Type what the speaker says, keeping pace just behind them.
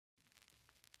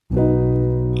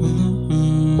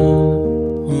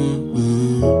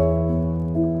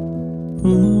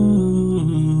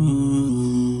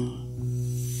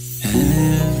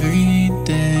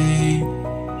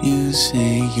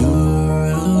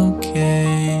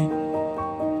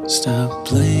stop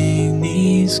playing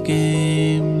these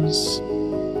games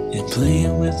and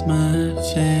playing with my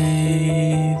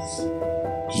faith.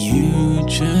 You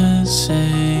just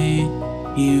say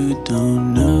you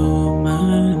don't know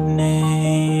my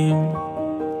name.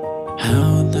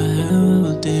 How the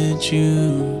hell did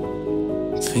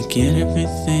you forget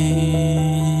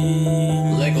everything?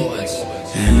 LickOwens.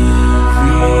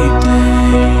 Every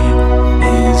day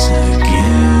is a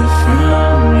gift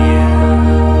from you.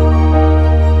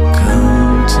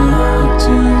 Come talk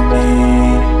to me,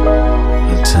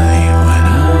 I'll tell you what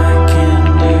I can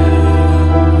do.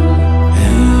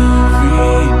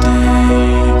 Every day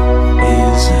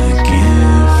is a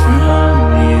gift from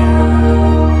you.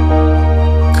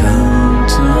 Come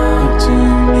talk to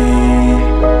me,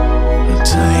 I'll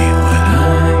tell you what I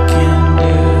can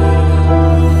do.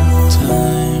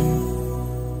 Time,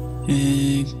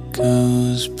 it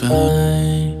goes by,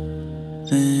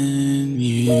 then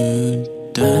you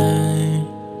die,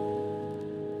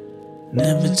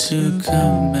 never to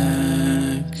come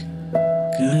back.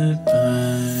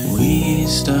 Goodbye. We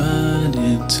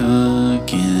started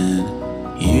talking,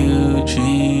 you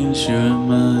changed your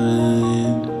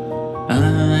mind.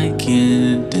 I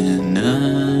can't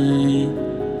deny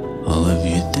all of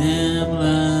your damn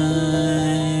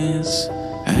lies.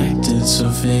 Acted so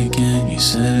fake and you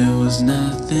said it was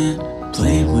nothing.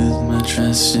 Played with my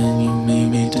trust and you made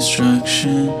me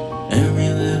destruction. Every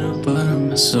little part of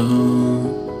my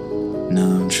soul. Now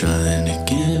I'm trying to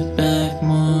get back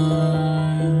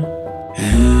more.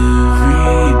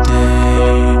 Every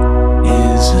day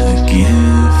is a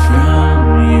gift from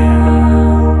you.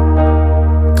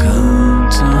 Come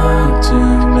talk to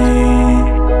me,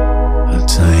 I'll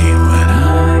tell you what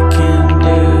I can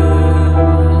do.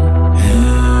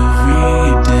 Every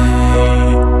day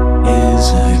is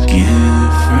a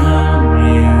gift from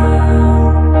you.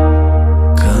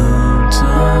 Come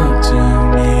talk to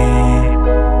me,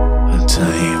 I'll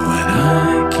tell you what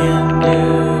I can do.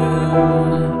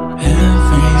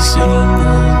 Every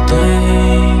single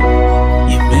day,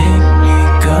 you make me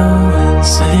go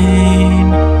insane.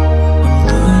 I'm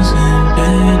losing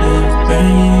bit of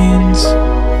brains,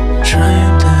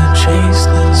 trying to chase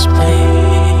this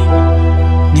pain.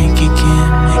 Think you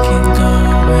can't make it go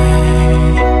away.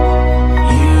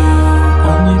 You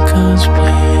only cause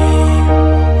pain.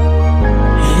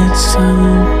 It's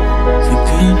time for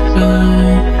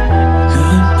goodbye,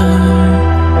 goodbye,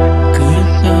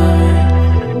 goodbye.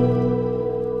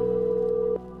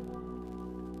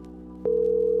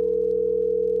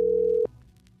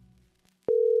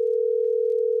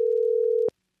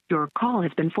 Your call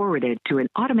has been forwarded to an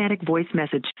automatic voice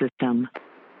message system.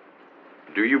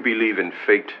 Do you believe in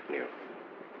fate, Neil?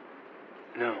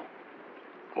 No,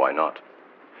 Why not?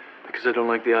 because I don't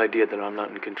like the idea that I'm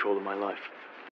not in control of my life.